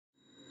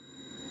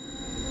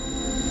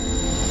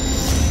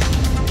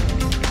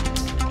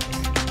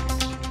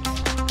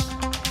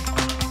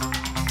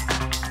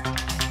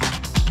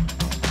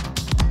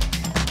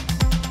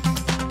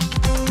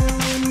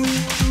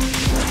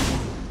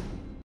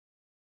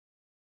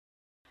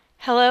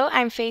Hello,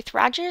 I'm Faith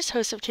Rogers,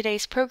 host of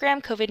today's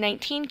program,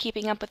 COVID-19,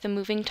 Keeping Up with the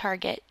Moving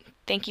Target.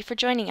 Thank you for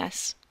joining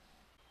us.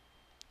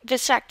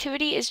 This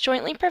activity is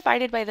jointly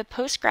provided by the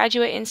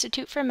Postgraduate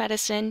Institute for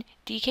Medicine,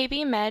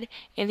 DKB Med,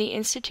 and the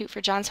Institute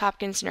for Johns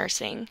Hopkins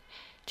Nursing.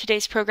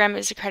 Today's program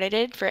is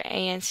accredited for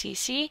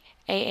ANCC,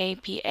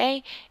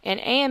 AAPA,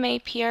 and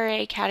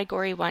AMA-PRA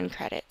Category 1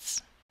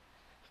 credits.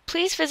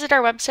 Please visit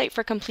our website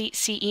for complete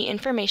CE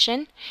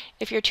information.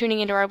 If you're tuning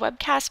into our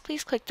webcast,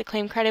 please click the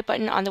Claim Credit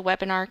button on the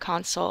webinar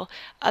console.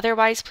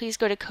 Otherwise, please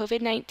go to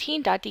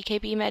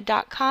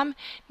covid19.dkbmed.com,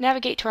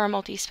 navigate to our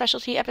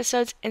multi-specialty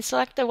episodes, and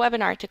select the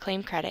webinar to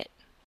claim credit.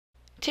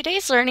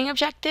 Today's learning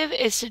objective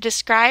is to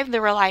describe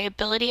the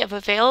reliability of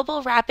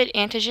available rapid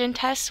antigen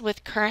tests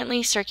with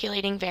currently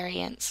circulating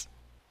variants.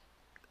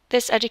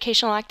 This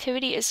educational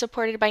activity is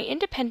supported by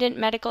independent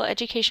medical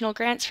educational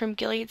grants from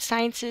Gilead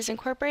Sciences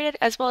Incorporated,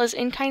 as well as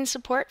in-kind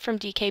support from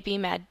DKB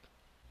Med.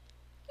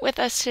 With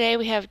us today,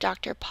 we have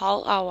Dr.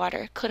 Paul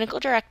Auwaerter,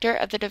 Clinical Director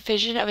of the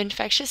Division of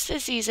Infectious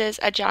Diseases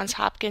at Johns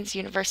Hopkins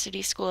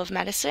University School of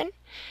Medicine.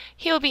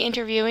 He will be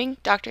interviewing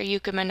Dr.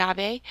 Yuka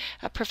Manabe,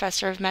 a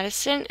Professor of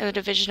Medicine in the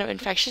Division of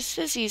Infectious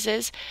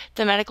Diseases,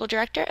 the Medical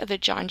Director of the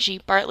John G.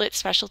 Bartlett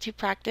Specialty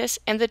Practice,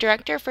 and the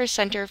Director for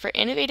Center for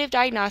Innovative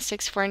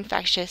Diagnostics for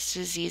Infectious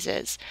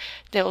Diseases.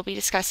 They will be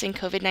discussing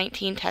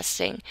COVID-19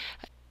 testing.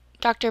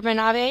 Dr.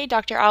 Manabe,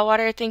 Dr.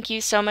 Auwaerter, thank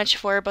you so much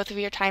for both of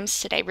your times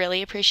today.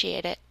 Really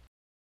appreciate it.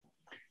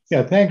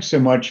 Yeah, thanks so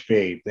much,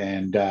 Faith.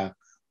 And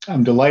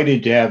I'm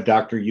delighted to have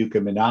Dr. Yuka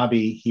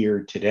Manabe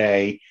here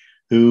today,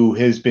 who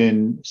has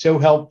been so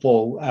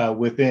helpful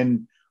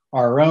within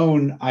our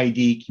own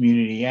ID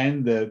community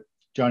and the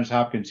Johns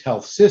Hopkins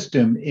Health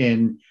System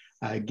in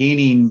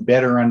gaining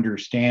better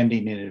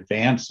understanding and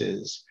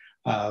advances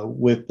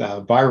with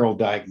viral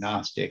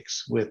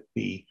diagnostics with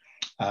the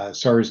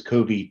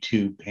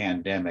SARS-CoV-2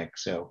 pandemic.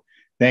 So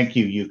thank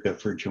you, Yuka,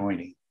 for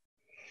joining.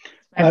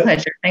 My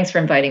pleasure. Thanks for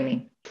inviting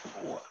me.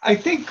 I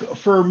think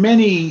for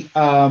many,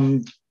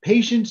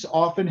 patients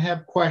often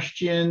have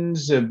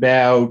questions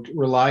about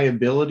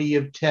reliability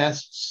of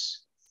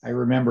tests. I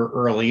remember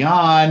early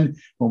on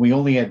when we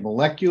only had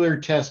molecular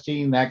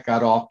testing, that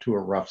got off to a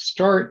rough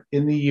start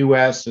in the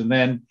US. And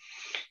then,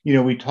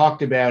 we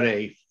talked about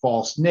a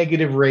false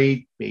negative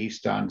rate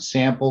based on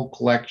sample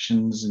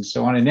collections and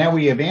so on. And now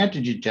we have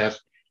antigen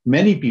tests.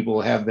 Many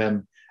people have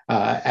them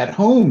at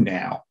home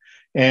now.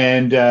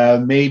 And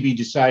maybe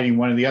deciding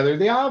one or the other.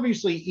 They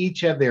obviously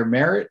each have their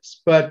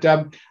merits, but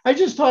I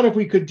just thought if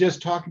we could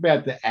just talk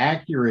about the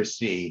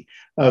accuracy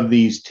of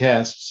these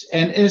tests,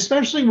 and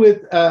especially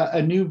with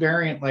a new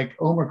variant like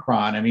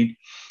Omicron. I mean,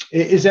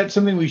 is that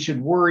something we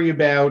should worry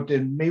about?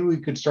 And maybe we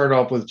could start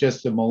off with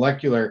just the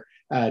molecular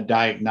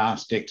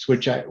diagnostics,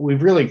 which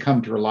we've really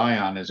come to rely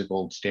on as a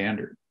gold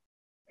standard.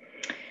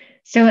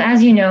 So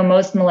as you know,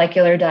 most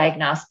molecular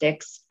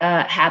diagnostics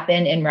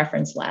happen in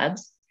reference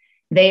labs.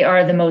 They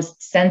are the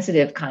most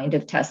sensitive kind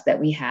of test that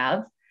we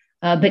have.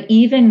 But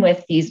even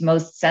with these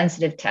most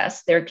sensitive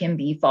tests, there can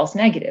be false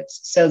negatives.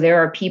 So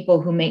there are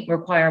people who may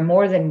require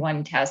more than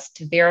one test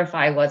to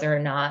verify whether or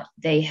not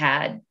they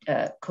had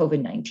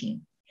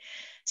COVID-19.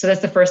 So that's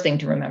the first thing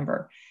to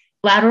remember.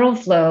 Lateral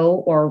flow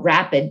or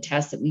rapid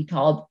tests that we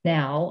call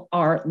now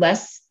are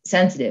less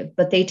sensitive,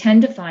 but they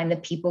tend to find the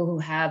people who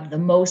have the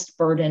most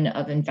burden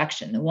of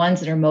infection, the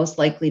ones that are most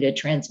likely to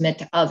transmit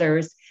to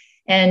others.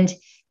 And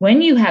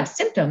when you have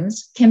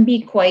symptoms, can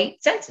be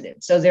quite sensitive.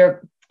 So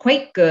they're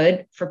quite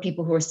good for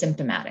people who are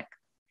symptomatic.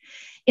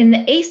 In the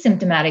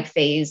asymptomatic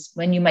phase,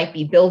 when you might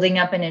be building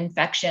up an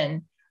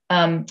infection,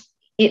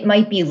 it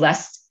might be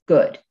less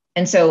good.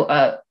 And so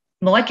a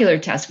molecular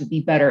test would be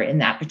better in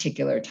that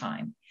particular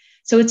time.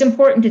 So it's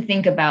important to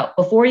think about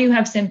before you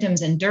have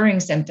symptoms and during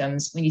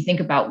symptoms when you think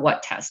about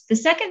what test. The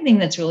second thing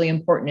that's really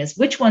important is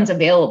which one's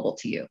available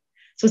to you.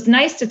 So it's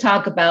nice to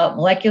talk about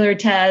molecular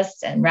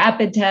tests and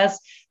rapid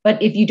tests,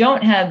 but if you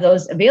don't have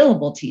those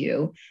available to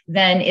you,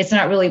 then it's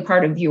not really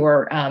part of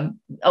your,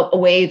 a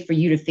way for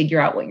you to figure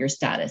out what your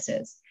status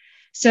is.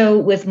 So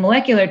with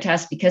molecular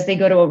tests, because they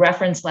go to a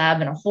reference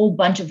lab and a whole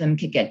bunch of them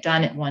could get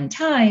done at one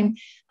time,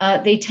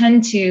 they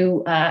tend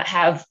to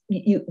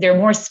they're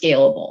more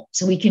scalable.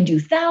 So we can do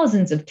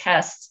thousands of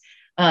tests,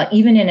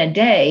 even in a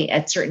day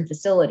at certain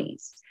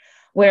facilities.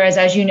 Whereas,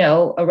 as you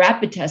know, a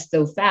rapid test,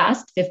 though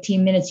fast,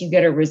 15 minutes, you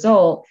get a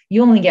result,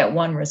 you only get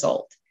one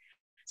result.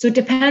 So it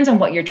depends on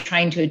what you're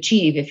trying to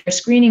achieve. If you're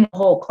screening a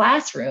whole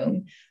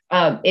classroom,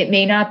 it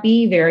may not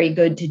be very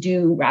good to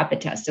do rapid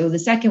tests. So the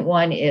second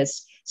one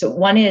is,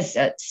 one is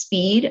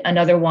speed,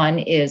 another one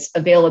is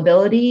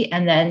availability,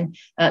 and then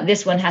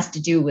this one has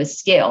to do with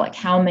scale, like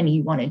how many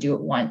you want to do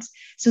at once.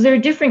 So there are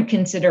different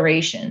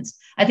considerations.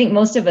 I think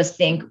most of us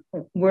think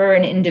we're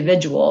an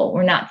individual,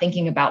 we're not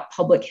thinking about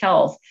public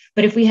health,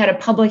 but if we had a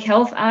public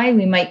health eye,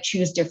 we might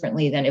choose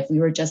differently than if we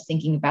were just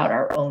thinking about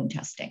our own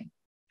testing.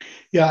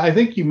 Yeah, I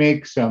think you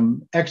make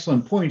some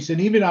excellent points.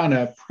 And even on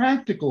a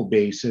practical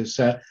basis,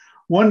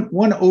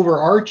 one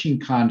overarching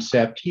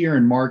concept here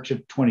in March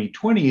of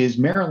 2020 is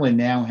Maryland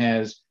now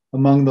has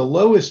among the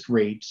lowest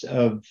rates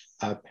of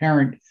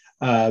apparent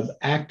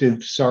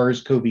active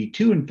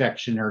SARS-CoV-2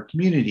 infection in our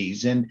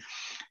communities. And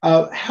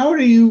how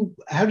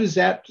does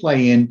that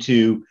play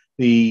into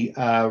the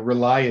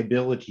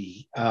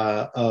reliability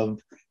of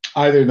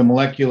either the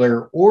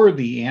molecular or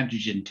the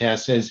antigen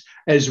tests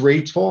as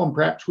rates fall, and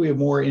perhaps we have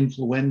more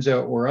influenza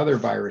or other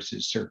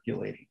viruses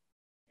circulating?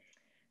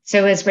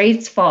 So as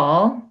rates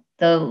fall,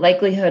 the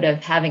likelihood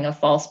of having a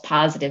false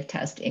positive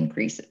test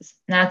increases.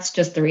 And that's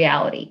just the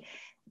reality.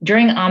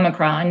 During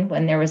Omicron,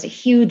 when there was a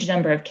huge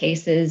number of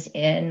cases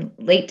in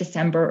late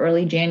December,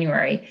 early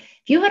January,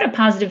 if you had a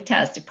positive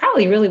test, it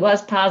probably really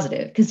was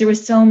positive because there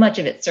was so much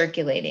of it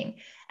circulating.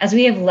 As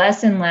we have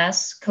less and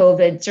less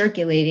COVID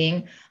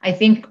circulating, I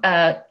think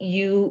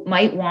you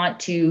might want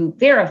to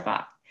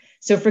verify.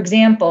 So for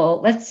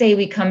example, let's say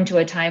we come to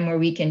a time where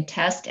we can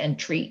test and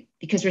treat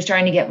because we're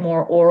starting to get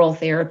more oral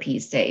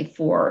therapies, say,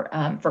 for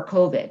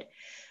COVID.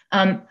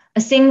 A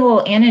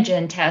single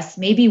antigen test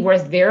may be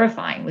worth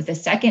verifying with a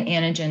second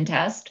antigen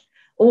test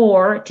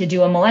or to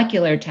do a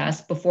molecular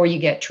test before you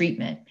get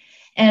treatment.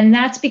 And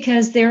that's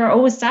because there are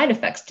always side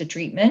effects to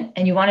treatment,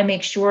 and you want to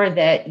make sure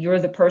that you're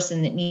the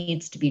person that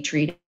needs to be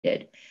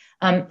treated.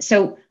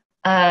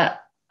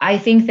 I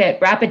think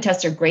that rapid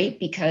tests are great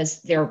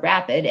because they're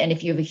rapid. And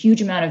if you have a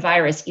huge amount of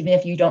virus, even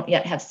if you don't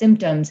yet have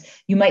symptoms,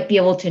 you might be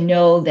able to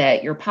know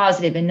that you're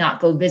positive and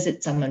not go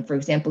visit someone, for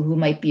example, who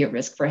might be at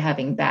risk for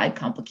having bad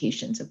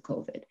complications of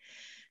COVID.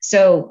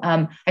 So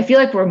I feel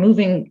like we're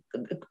moving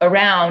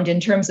around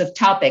in terms of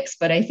topics,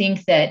 but I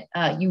think that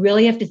you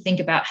really have to think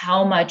about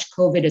how much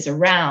COVID is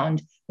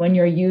around when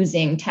you're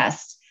using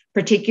tests,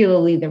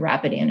 particularly the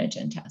rapid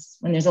antigen tests.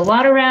 When there's a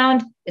lot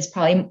around, it's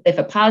probably, if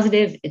a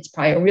positive, it's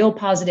probably a real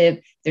positive.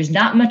 If there's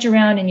not much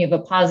around and you have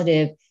a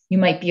positive, you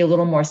might be a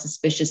little more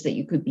suspicious that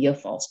you could be a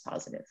false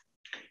positive.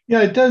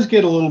 Yeah, it does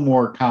get a little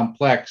more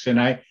complex. And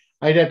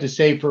I'd have to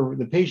say for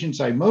the patients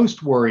I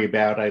most worry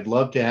about, I'd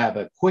love to have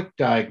a quick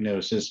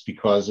diagnosis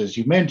because, as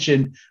you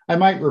mentioned, I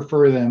might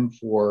refer them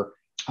for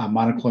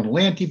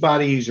monoclonal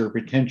antibodies or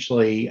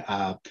potentially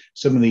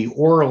some of the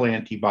oral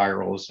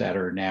antivirals that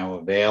are now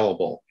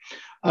available.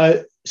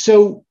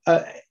 So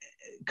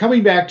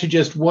coming back to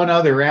just one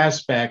other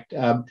aspect,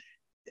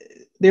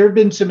 there have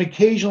been some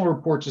occasional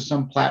reports of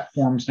some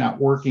platforms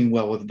not working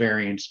well with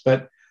variants,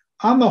 but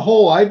on the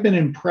whole, I've been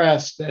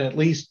impressed that at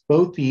least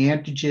both the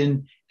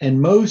antigen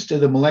and most of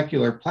the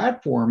molecular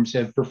platforms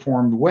have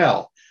performed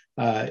well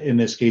in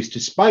this case,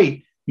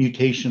 despite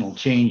mutational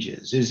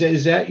changes.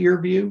 Is that your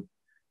view?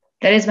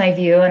 That is my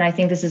view. And I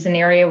think this is an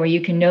area where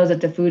you can know that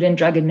the Food and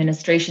Drug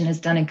Administration has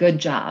done a good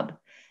job.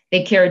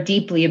 They care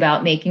deeply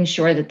about making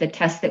sure that the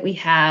tests that we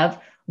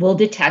have will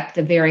detect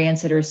the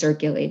variants that are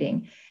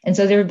circulating. And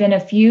so there have been a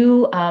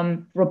few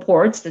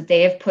reports that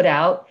they have put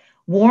out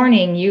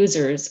warning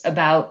users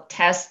about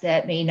tests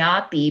that may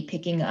not be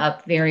picking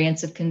up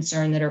variants of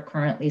concern that are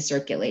currently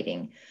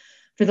circulating.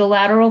 For the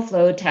lateral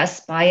flow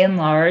tests, by and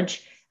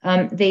large,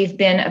 they've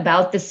been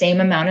about the same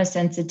amount of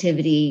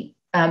sensitivity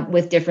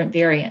with different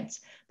variants.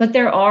 But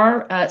there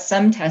are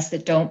some tests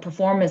that don't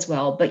perform as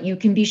well, but you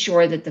can be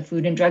sure that the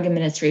Food and Drug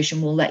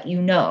Administration will let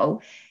you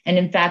know. And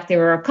in fact, there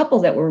were a couple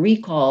that were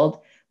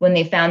recalled when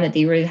they found that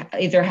they were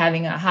either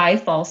having a high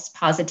false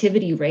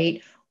positivity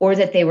rate or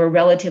that they were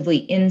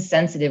relatively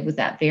insensitive with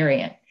that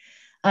variant.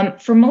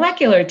 For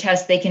molecular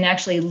tests, they can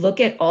actually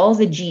look at all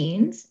the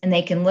genes and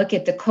they can look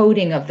at the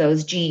coding of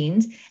those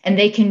genes, and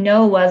they can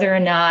know whether or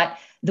not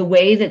the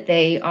way that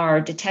they are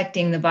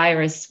detecting the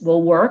virus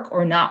will work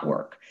or not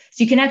work.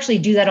 So you can actually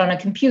do that on a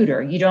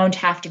computer. You don't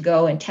have to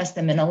go and test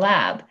them in a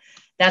lab.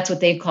 That's what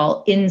they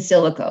call in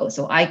silico.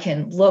 So I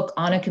can look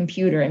on a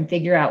computer and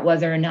figure out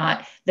whether or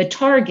not the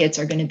targets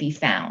are going to be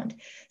found.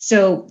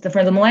 So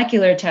for the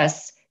molecular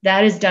tests,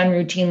 that is done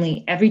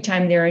routinely every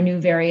time there are new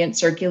variants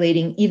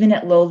circulating, even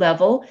at low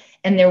level,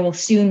 and there will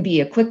soon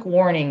be a quick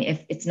warning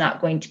if it's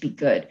not going to be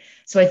good.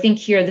 So I think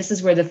here, this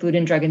is where the Food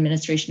and Drug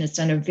Administration has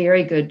done a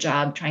very good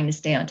job trying to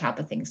stay on top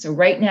of things. So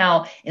right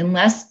now,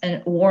 unless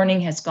a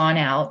warning has gone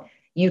out,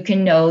 you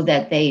can know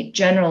that they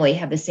generally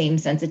have the same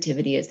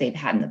sensitivity as they've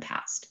had in the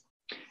past.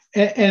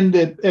 And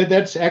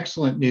that's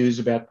excellent news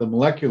about the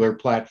molecular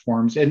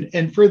platforms.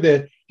 And for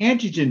the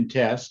antigen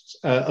tests,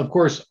 of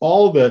course,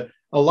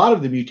 a lot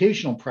of the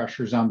mutational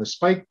pressures on the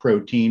spike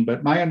protein,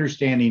 but my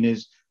understanding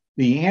is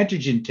the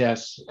antigen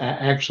tests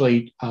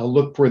actually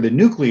look for the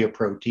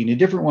nucleoprotein, a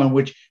different one,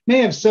 which may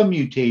have some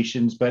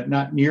mutations, but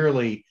not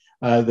nearly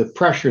the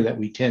pressure that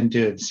we tend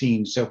to have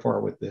seen so far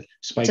with the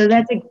spike. So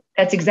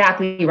that's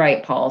exactly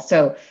right, Paul.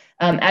 So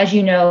as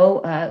you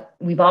know,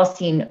 we've all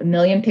seen a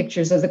million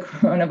pictures of the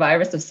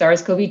coronavirus of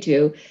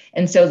SARS-CoV-2.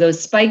 And so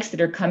those spikes that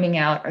are coming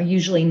out are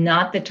usually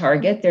not the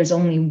target. There's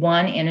only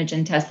one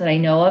antigen test that I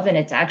know of, and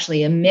it's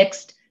actually a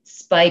mixed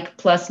spike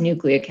plus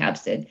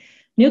nucleocapsid.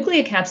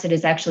 Nucleocapsid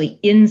is actually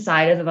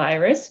inside of the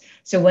virus.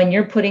 So when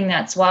you're putting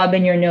that swab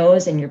in your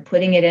nose and you're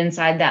putting it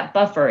inside that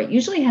buffer, it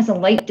usually has a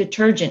light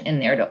detergent in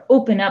there to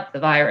open up the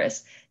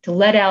virus, to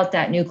let out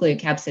that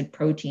nucleocapsid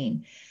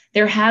protein.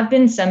 There have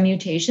been some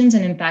mutations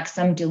and in fact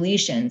some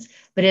deletions,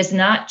 but it's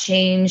not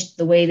changed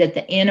the way that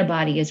the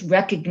antibody is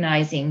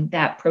recognizing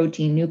that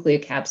protein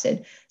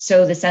nucleocapsid.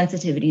 So the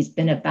sensitivity has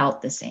been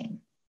about the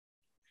same.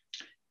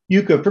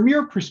 Yuka, from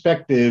your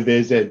perspective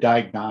as a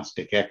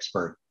diagnostic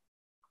expert,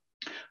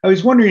 I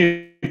was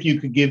wondering if you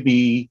could give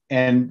me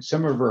and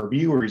some of our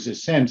viewers a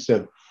sense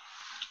of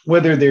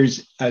whether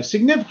there's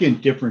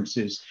significant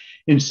differences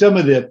in some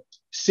of the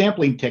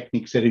sampling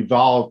techniques that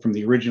evolved from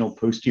the original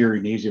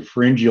posterior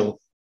nasopharyngeal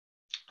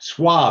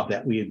swab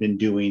that we had been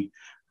doing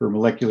for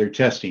molecular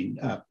testing.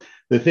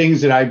 The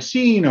things that I've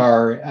seen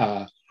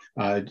are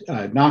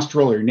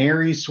nostril or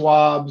nary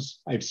swabs.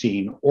 I've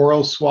seen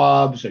oral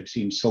swabs. I've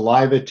seen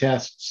saliva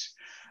tests.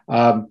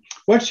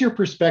 What's your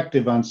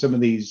perspective on some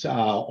of these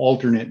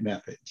alternate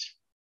methods?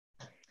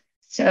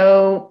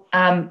 So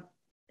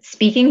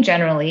speaking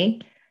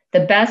generally,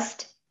 the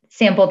best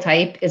sample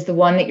type is the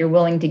one that you're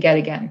willing to get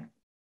again.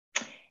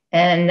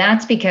 And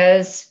that's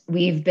because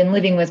we've been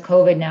living with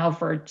COVID now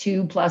for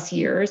 2+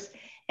 years.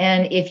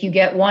 And if you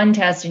get one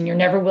test and you're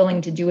never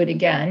willing to do it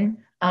again,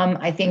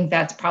 I think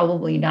that's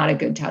probably not a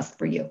good test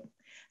for you.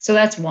 So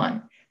that's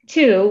one.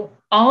 Two,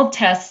 all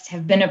tests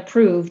have been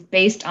approved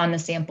based on the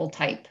sample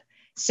type.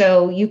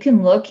 So you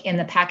can look in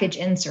the package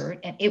insert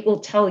and it will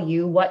tell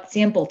you what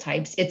sample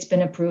types it's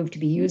been approved to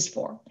be used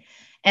for.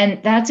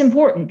 And that's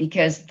important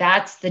because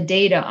that's the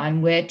data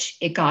on which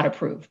it got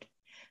approved.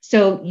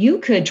 So you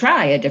could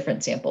try a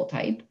different sample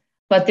type,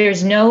 but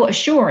there's no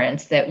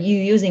assurance that you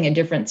using a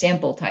different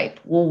sample type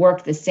will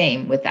work the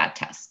same with that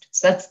test.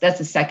 So that's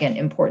the second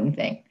important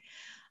thing.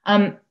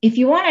 If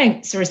you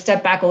want to sort of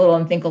step back a little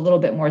and think a little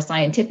bit more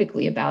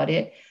scientifically about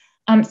it,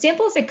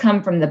 samples that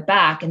come from the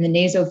back in the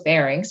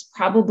nasopharynx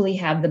probably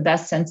have the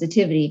best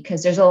sensitivity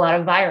because there's a lot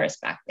of virus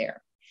back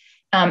there.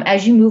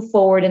 As you move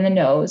forward in the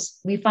nose,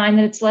 we find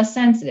that it's less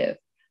sensitive.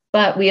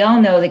 But we all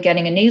know that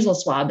getting a nasal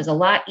swab is a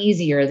lot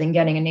easier than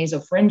getting a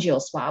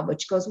nasopharyngeal swab,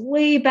 which goes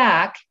way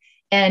back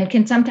and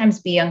can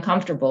sometimes be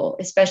uncomfortable,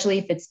 especially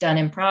if it's done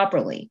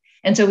improperly.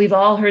 And so we've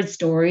all heard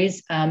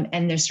stories,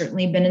 and there's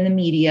certainly been in the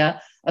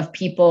media of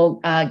people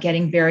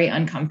getting very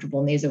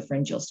uncomfortable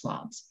nasopharyngeal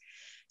swabs.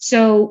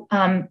 So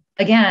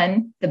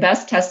again, the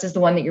best test is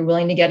the one that you're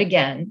willing to get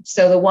again.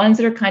 So the ones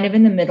that are kind of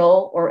in the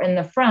middle or in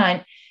the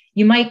front,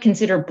 you might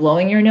consider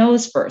blowing your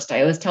nose first. I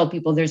always tell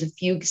people there's a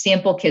few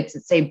sample kits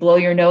that say blow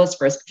your nose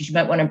first because you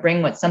might want to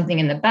bring something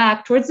in the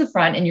back towards the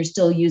front and you're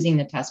still using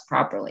the test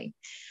properly.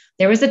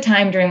 There was a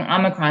time during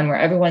Omicron where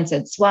everyone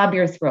said swab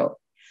your throat.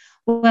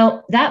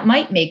 Well, that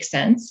might make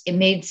sense. It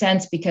made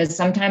sense because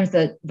sometimes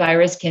the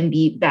virus can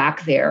be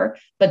back there,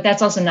 but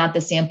that's also not the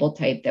sample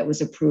type that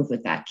was approved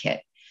with that kit.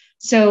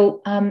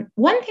 So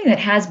one thing that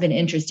has been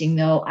interesting,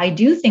 though, I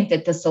do think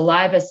that the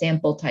saliva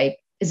sample type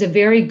is a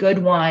very good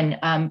one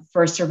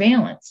for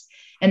surveillance.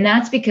 And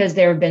that's because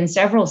there have been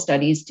several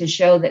studies to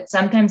show that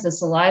sometimes the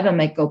saliva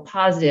might go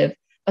positive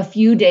a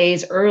few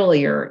days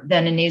earlier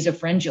than a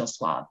nasopharyngeal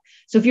swab.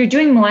 So if you're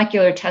doing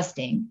molecular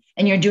testing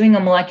and you're doing a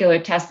molecular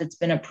test that's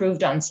been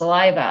approved on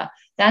saliva,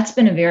 that's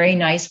been a very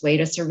nice way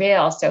to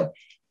surveil. So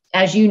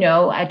as you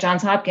know, at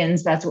Johns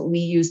Hopkins, that's what we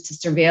use to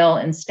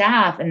surveil and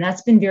staff. And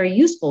that's been very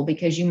useful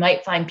because you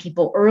might find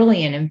people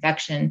early in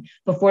infection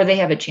before they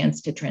have a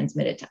chance to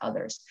transmit it to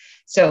others.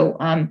 So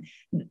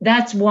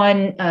that's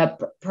one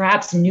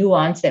perhaps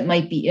nuance that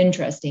might be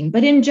interesting.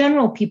 But in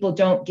general, people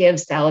don't give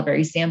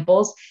salivary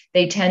samples.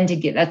 They tend to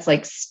get, that's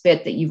like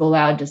spit that you've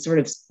allowed to sort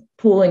of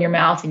pool in your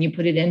mouth and you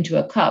put it into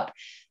a cup.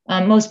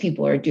 Most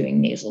people are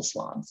doing nasal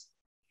swabs.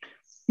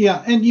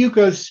 Yeah, and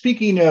Yuka,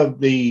 speaking of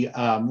the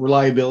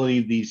reliability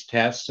of these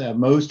tests,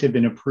 most have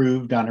been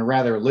approved on a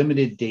rather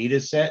limited data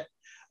set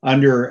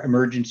under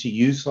emergency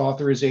use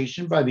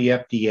authorization by the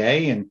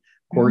FDA. And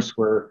of course,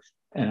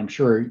 and I'm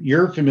sure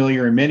you're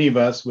familiar, and many of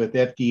us, with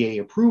FDA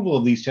approval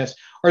of these tests.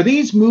 Are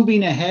these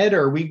moving ahead?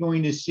 Are we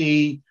going to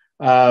see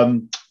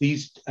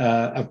these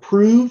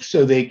approved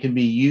so they can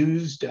be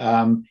used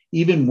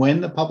even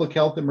when the public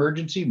health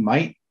emergency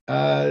might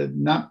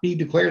not be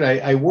declared?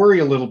 I worry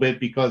a little bit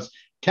because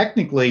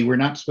technically, we're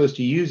not supposed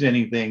to use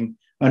anything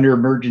under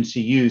emergency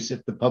use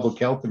if the public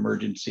health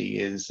emergency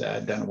is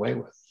done away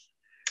with.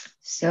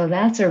 So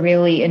that's a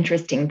really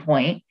interesting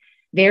point.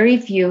 Very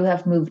few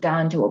have moved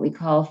on to what we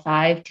call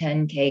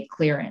 510K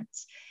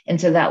clearance.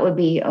 And so that would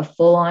be a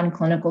full-on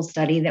clinical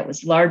study that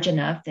was large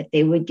enough that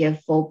they would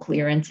give full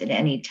clearance at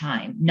any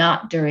time,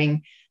 not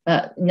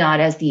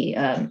as the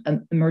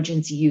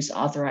emergency use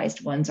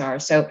authorized ones are.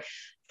 So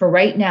for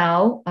right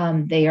now,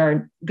 they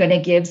are going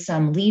to give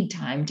some lead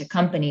time to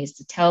companies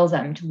to tell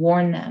them, to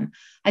warn them.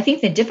 I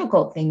think the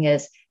difficult thing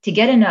is to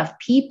get enough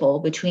people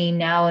between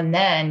now and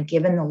then,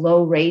 given the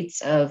low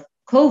rates of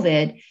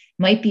COVID,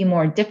 might be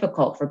more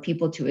difficult for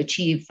people to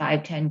achieve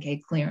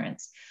 510K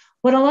clearance.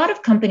 What a lot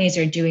of companies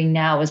are doing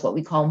now is what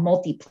we call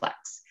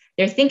multiplex.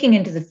 They're thinking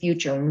into the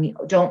future, and we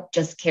don't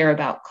just care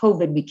about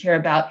COVID, we care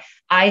about,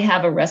 I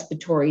have a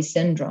respiratory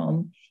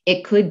syndrome.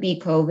 It could be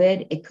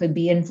COVID, it could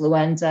be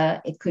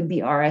influenza, it could be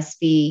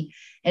RSV.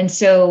 And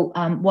so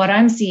what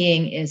I'm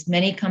seeing is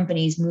many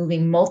companies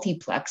moving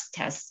multiplex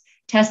tests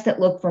tests that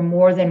look for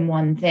more than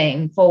one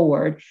thing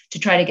forward to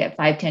try to get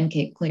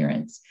 510K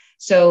clearance.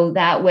 So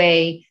that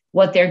way,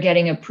 what they're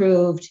getting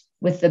approved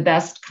with the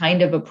best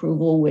kind of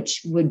approval,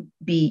 which would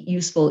be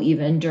useful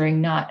even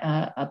during not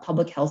a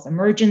public health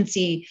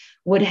emergency,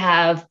 would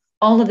have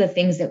all of the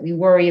things that we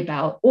worry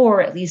about,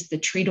 or at least the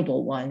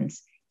treatable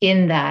ones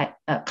in that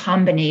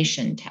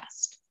combination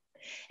test.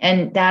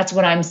 And that's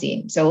what I'm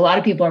seeing. So a lot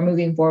of people are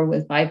moving forward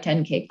with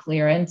 510K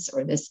clearance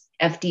or this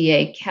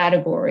FDA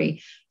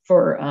category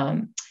for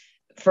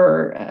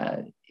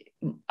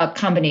a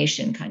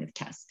combination kind of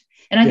test.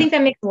 And I think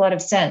that makes a lot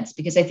of sense,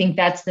 because I think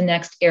that's the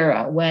next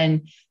era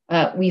when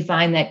we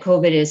find that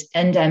COVID is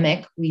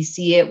endemic. We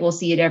see it, we'll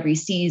see it every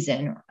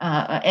season.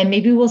 And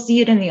maybe we'll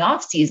see it in the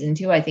off season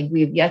too. I think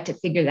we've yet to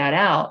figure that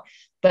out.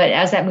 But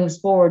as that moves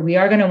forward, we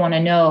are going to want to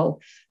know,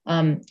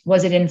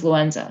 was it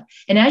influenza?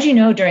 And as you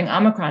know, during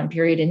Omicron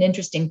period, an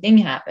interesting thing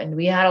happened.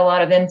 We had a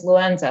lot of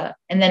influenza,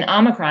 and then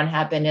Omicron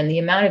happened, and the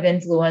amount of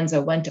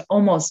influenza went to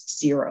almost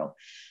zero.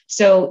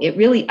 So it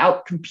really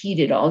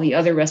outcompeted all the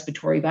other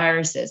respiratory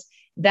viruses.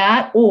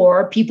 That,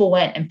 or people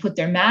went and put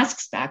their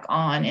masks back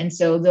on, and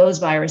so those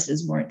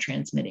viruses weren't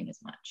transmitting as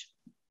much.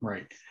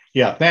 Right.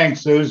 Yeah,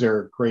 thanks. Those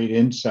are great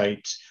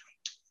insights.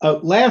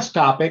 Last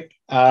topic,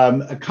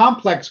 a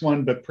complex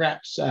one, but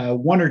perhaps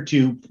one or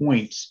 2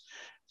 points,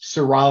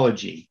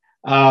 serology.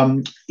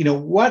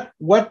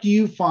 What do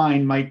you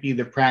find might be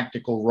the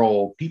practical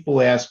role?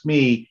 People ask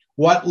me,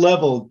 what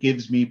level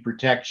gives me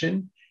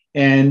protection?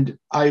 And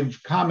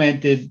I've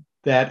commented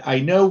that I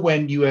know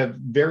when you have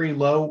very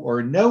low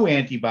or no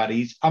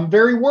antibodies, I'm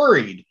very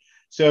worried.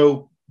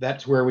 So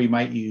that's where we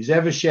might use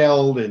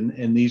Evusheld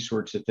and these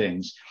sorts of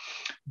things.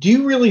 Do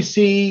you really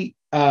see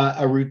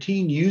a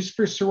routine use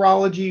for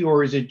serology,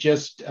 or is it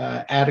just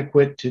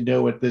adequate to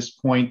know at this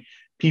point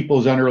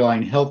people's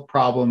underlying health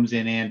problems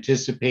and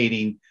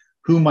anticipating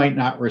who might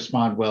not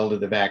respond well to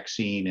the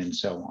vaccine and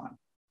so on?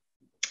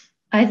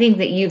 I think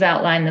that you've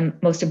outlined the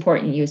most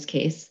important use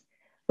case,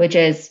 which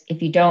is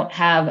if you don't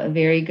have a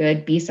very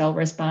good B cell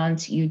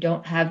response, you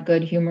don't have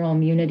good humoral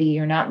immunity,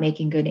 you're not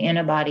making good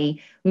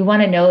antibody. We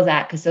want to know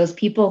that, because those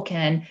people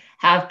can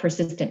have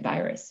persistent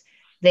virus.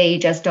 They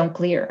just don't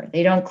clear.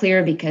 They don't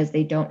clear because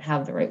they don't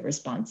have the right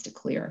response to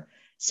clear.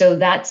 So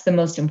that's the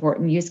most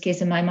important use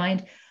case in my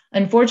mind.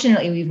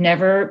 Unfortunately, we've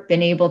never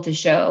been able to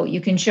show, you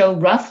can show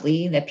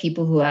roughly that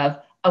people who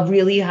have a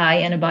really high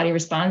antibody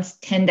response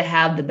tend to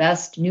have the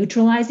best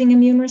neutralizing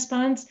immune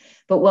response.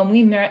 But when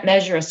we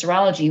measure a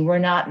serology, we're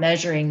not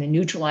measuring the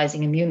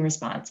neutralizing immune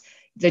response,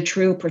 the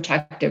true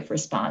protective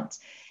response.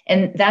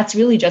 And that's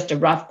really just a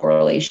rough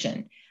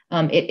correlation.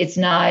 It's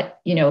not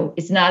in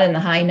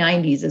the high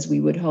 90s as we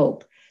would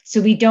hope.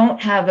 So we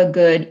don't have a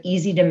good,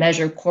 easy to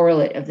measure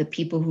correlate of the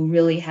people who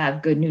really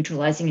have good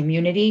neutralizing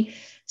immunity.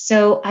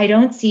 So I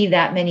don't see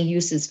that many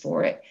uses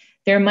for it.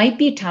 There might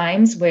be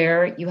times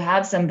where you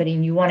have somebody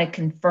and you want to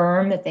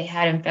confirm that they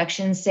had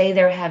infections. Say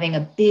they're having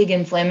a big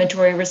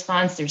inflammatory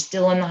response, they're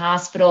still in the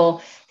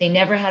hospital, they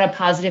never had a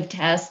positive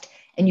test,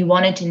 and you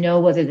wanted to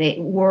know whether they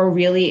were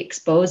really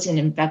exposed and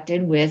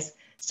infected with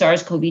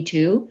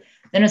SARS-CoV-2,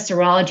 then a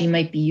serology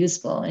might be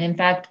useful. And in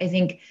fact, I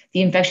think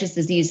the Infectious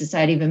Disease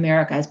Society of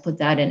America has put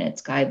that in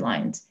its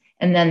guidelines.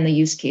 And then the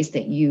use case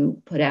that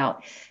you put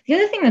out. The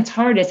other thing that's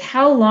hard is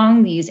how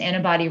long these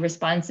antibody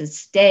responses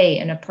stay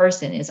in a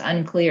person is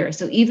unclear.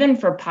 So even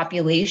for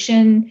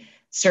population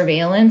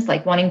surveillance,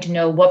 like wanting to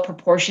know what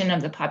proportion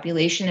of the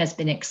population has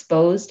been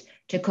exposed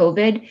to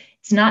COVID,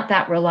 it's not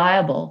that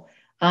reliable.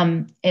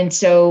 And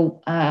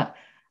so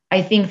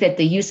I think that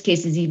the use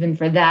cases even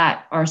for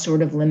that are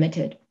sort of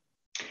limited.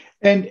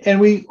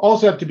 And we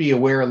also have to be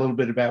aware a little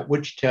bit about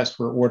which test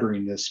we're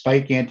ordering, the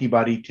spike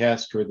antibody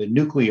test or the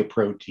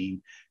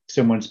nucleoprotein.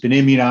 Someone's been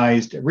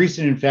immunized, a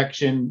recent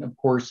infection, of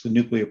course, the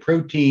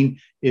nucleoprotein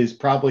is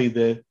probably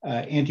the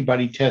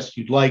antibody test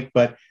you'd like,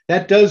 but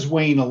that does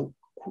wane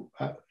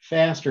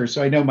faster.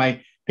 So I know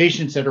my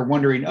patients that are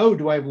wondering, oh,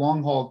 do I have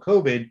long haul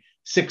COVID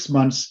 6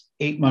 months,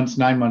 8 months,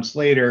 9 months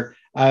later?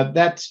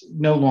 That's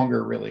no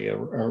longer really a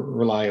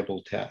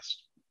reliable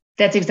test.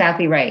 That's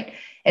exactly right.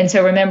 And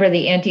so remember,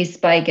 the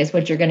anti-spike is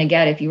what you're going to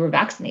get if you were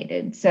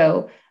vaccinated.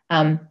 So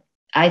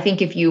I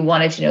think if you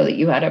wanted to know that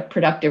you had a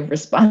productive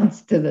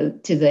response to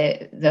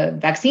the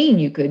vaccine,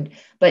 you could,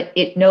 but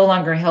it no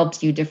longer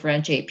helps you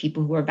differentiate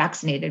people who are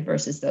vaccinated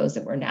versus those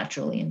that were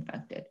naturally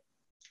infected.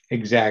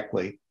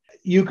 Exactly.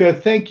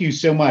 Yuka, thank you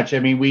so much. I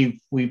mean,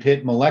 we've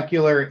hit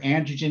molecular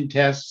antigen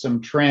tests, some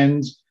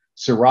trends,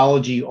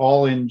 serology,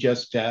 all in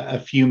just a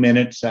few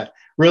minutes.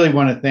 Really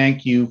want to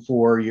thank you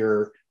for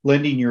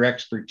lending your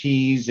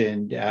expertise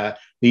and the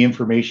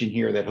information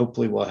here that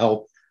hopefully will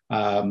help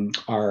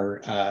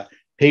our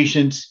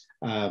patients,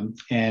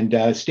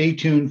 and stay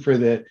tuned for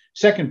the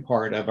second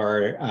part of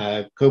our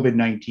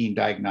COVID-19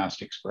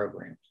 diagnostics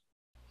program.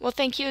 Well,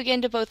 thank you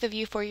again to both of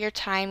you for your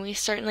time. We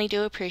certainly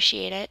do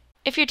appreciate it.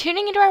 If you're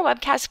tuning into our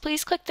webcast,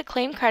 please click the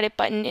Claim Credit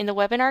button in the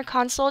webinar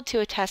console to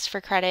attest for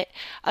credit.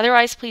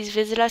 Otherwise, please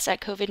visit us at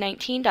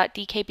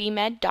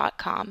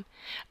covid19.dkbmed.com.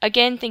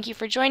 Again, thank you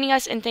for joining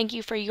us, and thank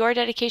you for your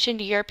dedication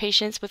to your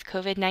patients with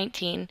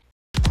COVID-19.